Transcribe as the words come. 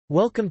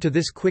Welcome to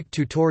this quick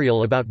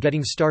tutorial about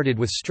getting started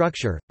with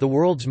Structr, the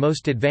world's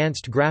most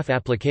advanced graph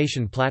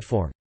application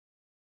platform.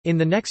 In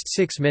the next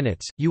 6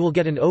 minutes, you will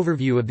get an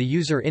overview of the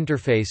user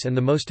interface and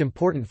the most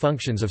important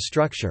functions of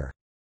Structr.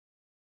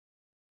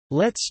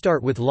 Let's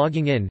start with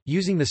logging in,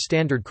 using the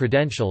standard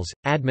credentials,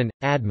 admin.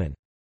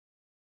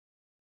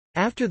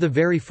 After the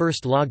very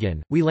first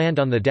login, we land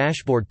on the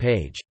dashboard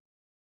page.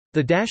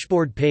 The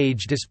dashboard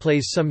page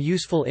displays some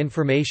useful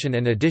information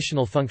and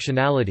additional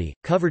functionality,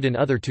 covered in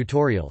other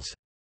tutorials.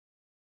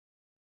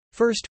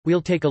 First,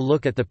 we'll take a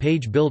look at the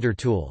Page Builder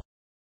tool.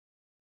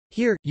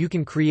 Here, you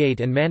can create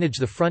and manage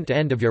the front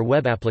end of your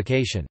web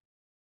application.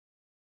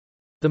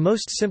 The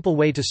most simple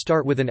way to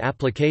start with an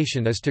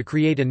application is to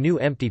create a new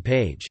empty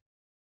page.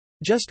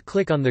 Just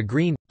click on the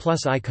green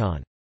plus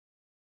icon.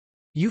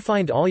 You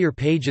find all your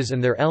pages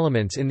and their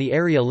elements in the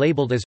area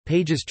labeled as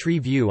Pages Tree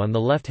View on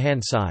the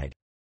left-hand side.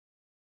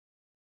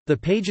 The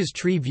Pages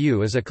Tree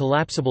View is a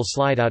collapsible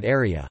slide-out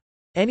area.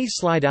 Any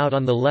slide-out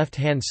on the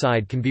left-hand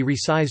side can be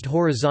resized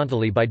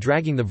horizontally by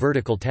dragging the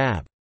vertical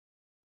tab.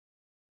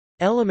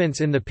 Elements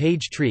in the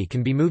page tree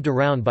can be moved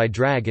around by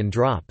drag and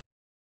drop.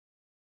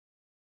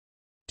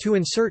 To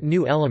insert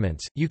new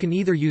elements, you can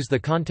either use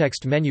the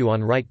context menu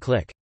on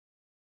right-click,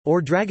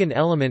 or drag an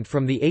element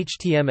from the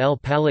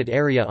HTML palette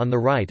area on the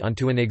right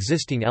onto an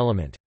existing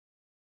element.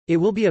 It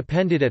will be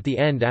appended at the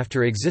end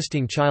after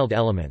existing child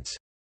elements.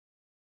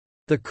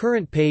 The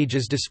current page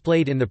is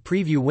displayed in the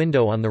preview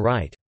window on the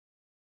right.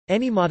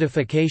 Any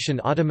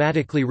modification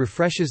automatically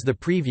refreshes the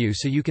preview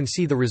so you can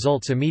see the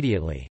results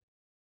immediately.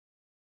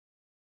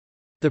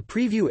 The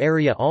preview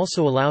area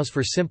also allows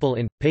for simple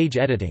in-page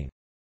editing.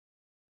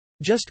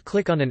 Just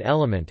click on an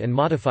element and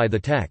modify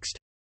the text.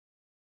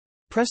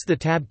 Press the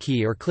Tab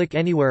key or click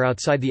anywhere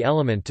outside the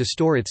element to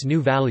store its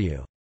new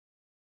value.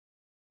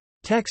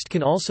 Text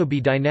can also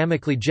be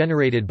dynamically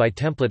generated by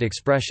template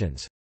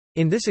expressions.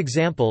 In this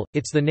example,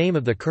 it's the name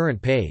of the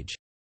current page.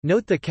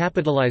 Note the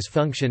capitalize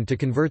function to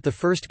convert the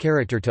first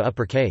character to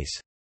uppercase.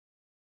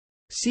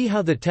 See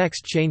how the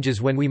text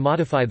changes when we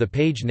modify the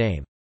page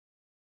name.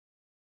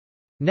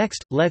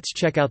 Next, let's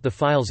check out the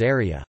Files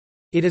area.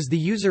 It is the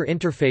user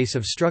interface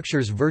of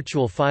Structr's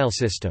virtual file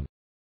system.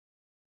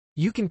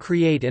 You can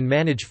create and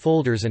manage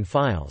folders and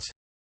files.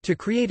 To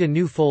create a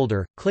new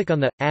folder, click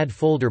on the Add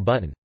Folder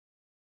button.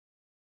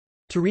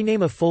 To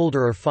rename a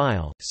folder or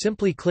file,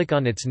 simply click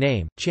on its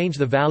name, change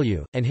the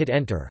value, and hit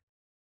Enter.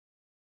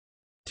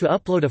 To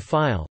upload a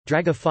file,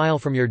 drag a file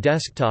from your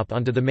desktop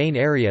onto the main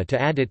area to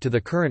add it to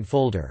the current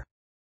folder.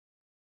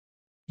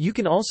 You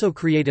can also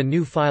create a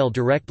new file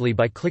directly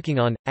by clicking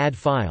on Add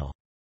File.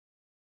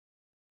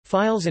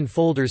 Files and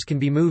folders can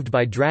be moved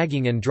by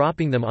dragging and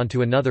dropping them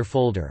onto another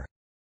folder.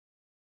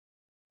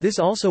 This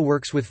also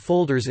works with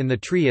folders in the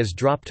tree as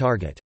drop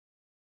target.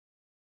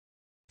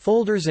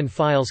 Folders and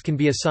files can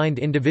be assigned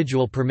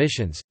individual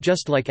permissions,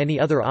 just like any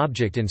other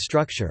object in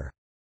Structr.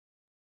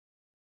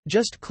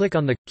 Just click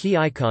on the key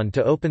icon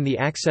to open the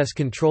Access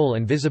Control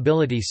and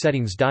Visibility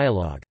Settings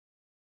dialog.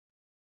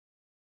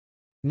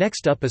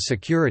 Next up is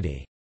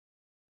Security.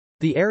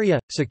 The area,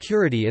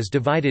 Security, is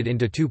divided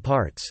into two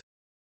parts.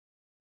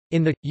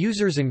 In the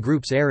Users and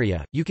Groups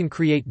area, you can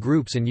create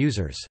groups and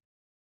users.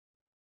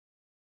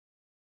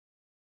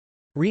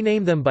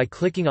 Rename them by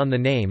clicking on the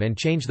name and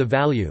change the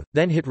value,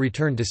 then hit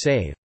Return to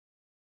save.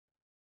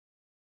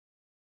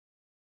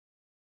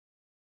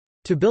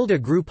 To build a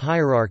group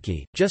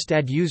hierarchy, just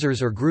add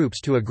users or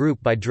groups to a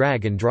group by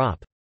drag and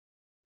drop.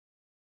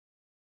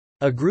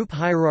 A group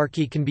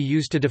hierarchy can be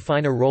used to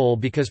define a role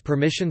because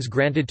permissions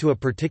granted to a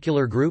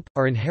particular group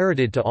are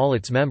inherited to all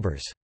its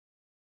members.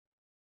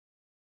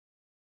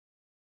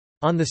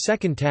 On the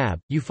second tab,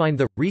 you find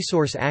the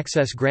Resource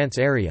Access Grants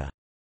area.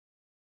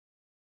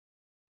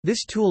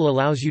 This tool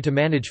allows you to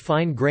manage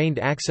fine-grained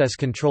access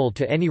control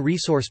to any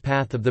resource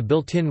path of the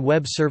built-in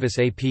web service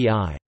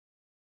API.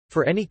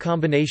 For any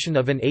combination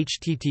of an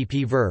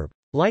HTTP verb,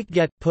 like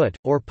get, put,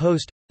 or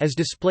post, as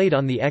displayed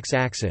on the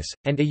x-axis,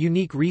 and a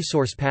unique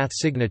resource path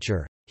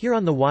signature, here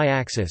on the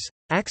y-axis,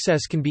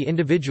 access can be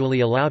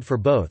individually allowed for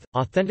both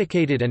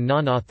authenticated and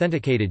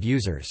non-authenticated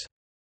users.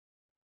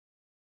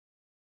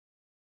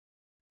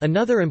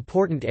 Another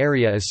important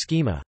area is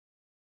Schema.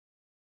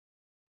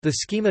 The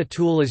Schema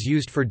tool is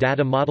used for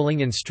data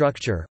modeling in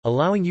Structr,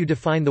 allowing you to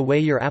define the way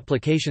your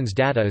application's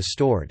data is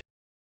stored.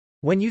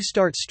 When you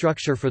start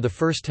Structr for the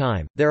first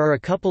time, there are a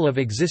couple of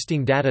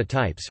existing data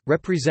types,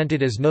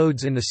 represented as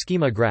nodes in the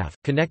schema graph,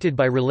 connected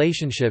by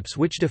relationships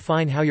which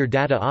define how your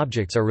data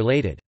objects are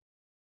related.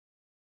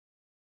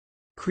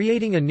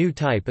 Creating a new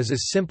type is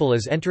as simple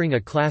as entering a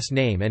class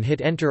name and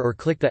hit Enter or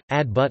click the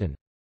Add button.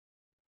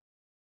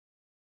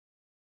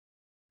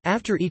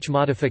 After each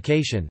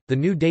modification, the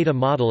new data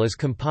model is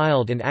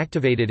compiled and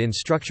activated in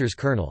Structr's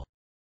kernel.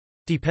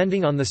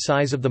 Depending on the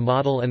size of the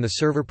model and the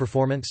server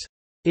performance,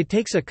 it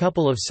takes a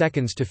couple of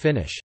seconds to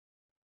finish.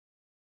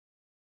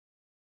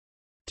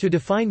 To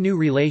define new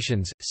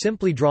relations,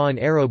 simply draw an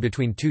arrow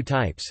between two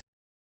types.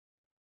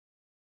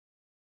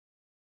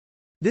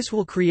 This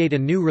will create a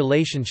new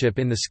relationship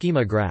in the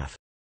schema graph.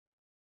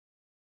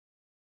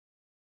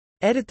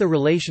 Edit the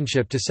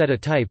relationship to set a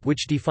type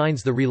which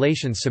defines the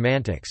relation's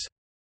semantics.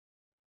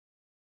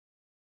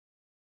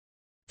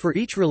 For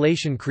each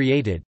relation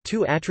created,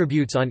 2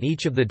 attributes on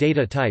each of the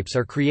data types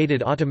are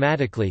created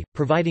automatically,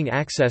 providing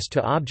access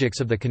to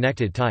objects of the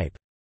connected type.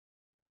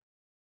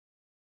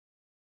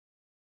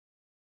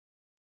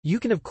 You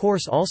can of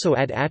course also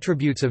add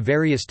attributes of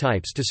various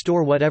types to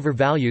store whatever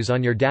values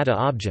on your data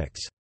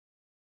objects.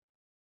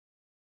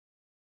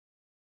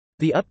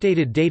 The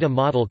updated data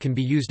model can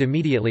be used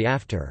immediately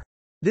after.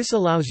 This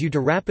allows you to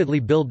rapidly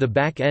build the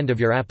back end of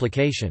your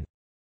application.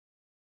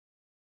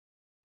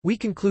 We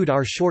conclude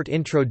our short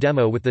intro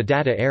demo with the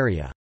data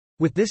area.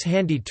 With this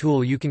handy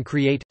tool you can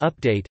create,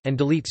 update, and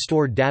delete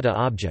stored data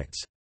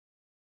objects.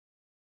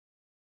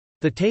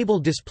 The table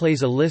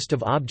displays a list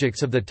of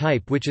objects of the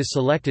type which is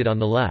selected on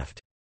the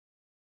left.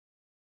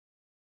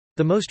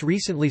 The most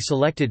recently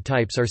selected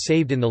types are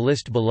saved in the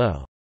list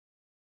below.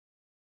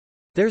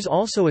 There's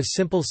also a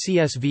simple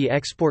CSV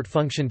export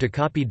function to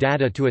copy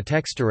data to a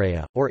text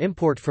area, or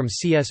import from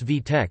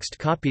CSV text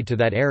copied to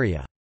that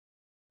area.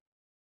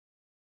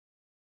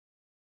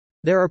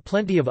 There are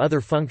plenty of other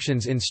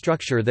functions in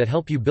Structr that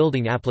help you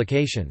building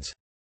applications.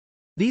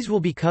 These will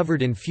be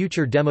covered in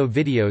future demo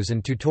videos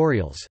and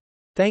tutorials.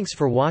 Thanks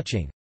for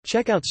watching.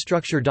 Check out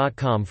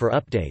Structr.com for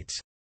updates.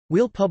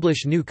 We'll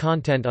publish new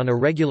content on a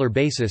regular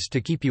basis to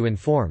keep you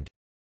informed.